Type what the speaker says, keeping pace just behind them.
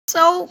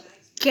So,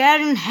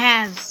 Karen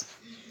has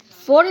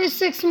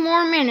 46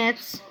 more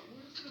minutes.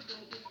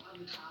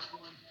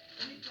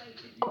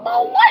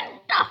 Oh, what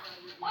the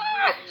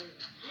fuck?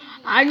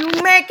 Are you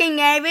making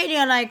a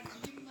video like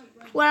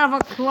 12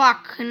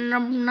 o'clock in the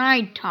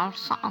night or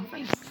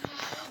something?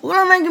 Well,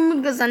 I'm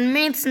making because on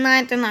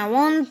midnight and I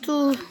want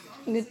to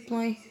get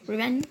my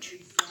revenge.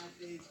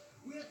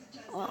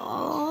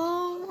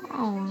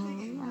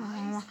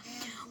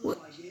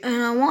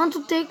 And I want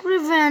to take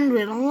revenge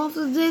with all of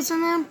this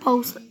and then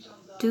post it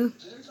too.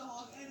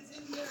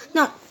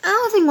 No, I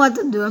don't think what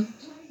to do.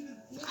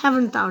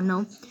 Haven't thought,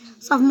 no.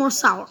 Sophomore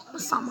summer.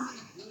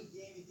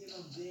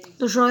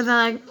 To show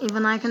that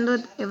even I can do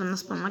it, even a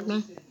spawn like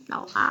me.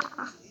 No, I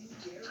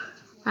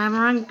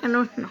can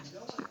do it. No.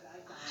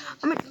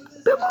 I mean,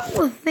 people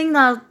would think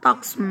that I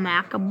talk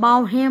smack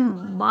about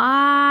him,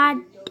 but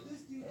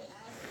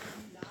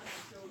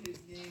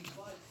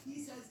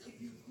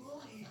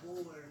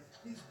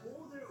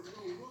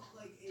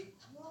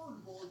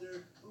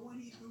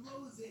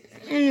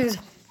anyways,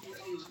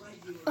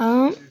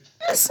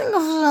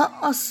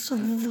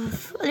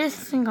 let's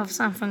think of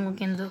something we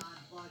can do.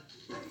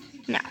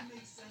 Now,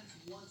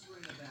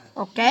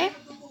 okay.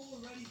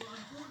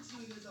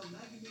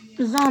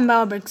 Zombie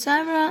outbreak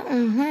server,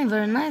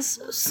 very nice.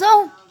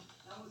 So,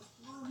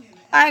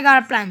 I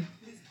got a plan.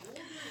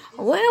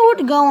 We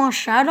would go on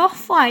Shadow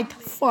Fight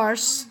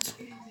first.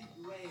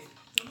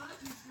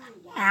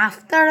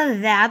 After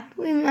that,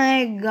 we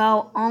may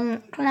go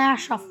on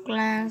Clash of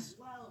Clans.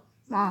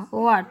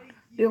 What?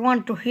 You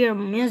want to hear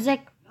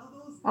music?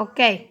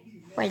 Okay.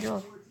 Wait.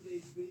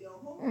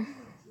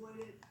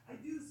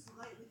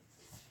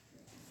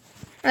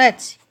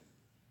 Let's see.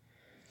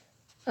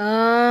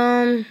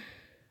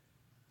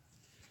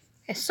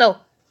 So,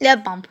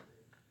 let's bump.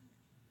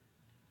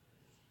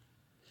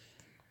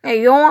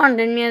 Hey, you want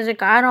the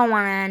music? I don't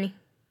want any.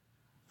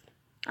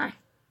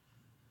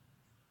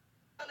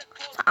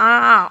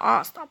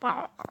 Stop.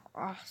 Stop.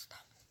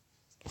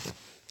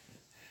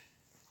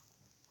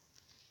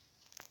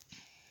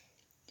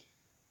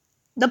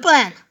 The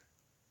plan.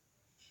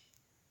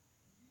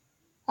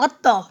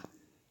 What the?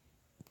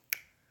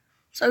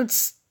 So it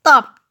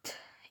stopped.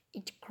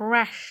 It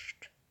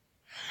crashed.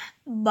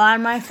 But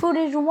my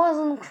footage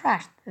wasn't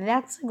crashed.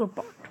 That's a good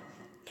part.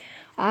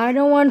 I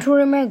don't want to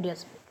remake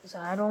this because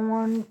I don't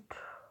want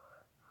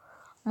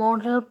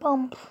mortal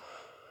pump.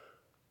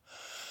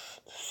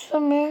 So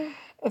me,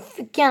 if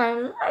you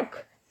can,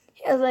 like,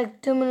 he has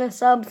like 2 million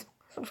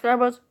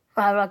subscribers.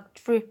 I have like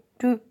 3,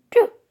 2.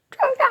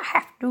 I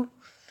have to.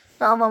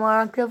 None of them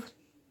are active.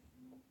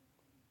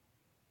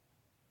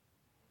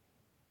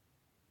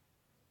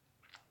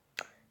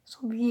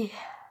 So yeah.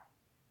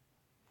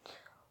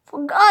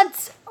 For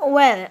God's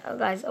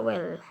guys,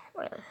 well.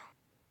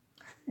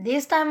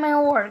 This time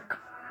I work.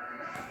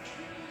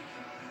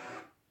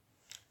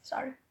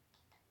 Sorry.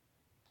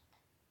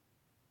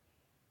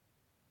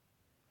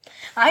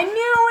 I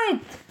knew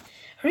it!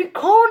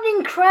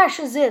 Recording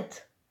crashes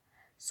it.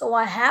 So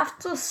I have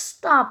to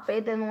stop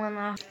it, and when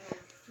I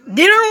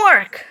didn't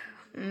work.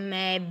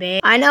 Maybe.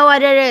 I know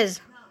what it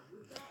is.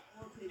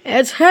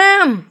 It's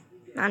him!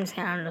 I'm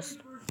just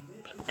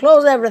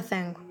close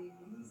everything.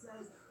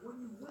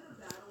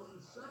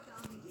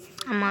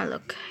 I'm gonna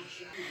look.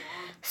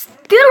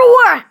 Still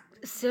work!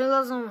 Still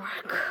doesn't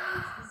work.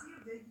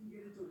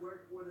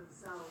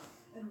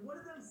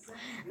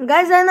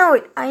 Guys, I know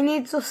it. I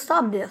need to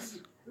stop this.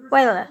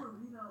 Wait a minute.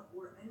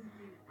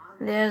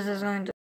 This is going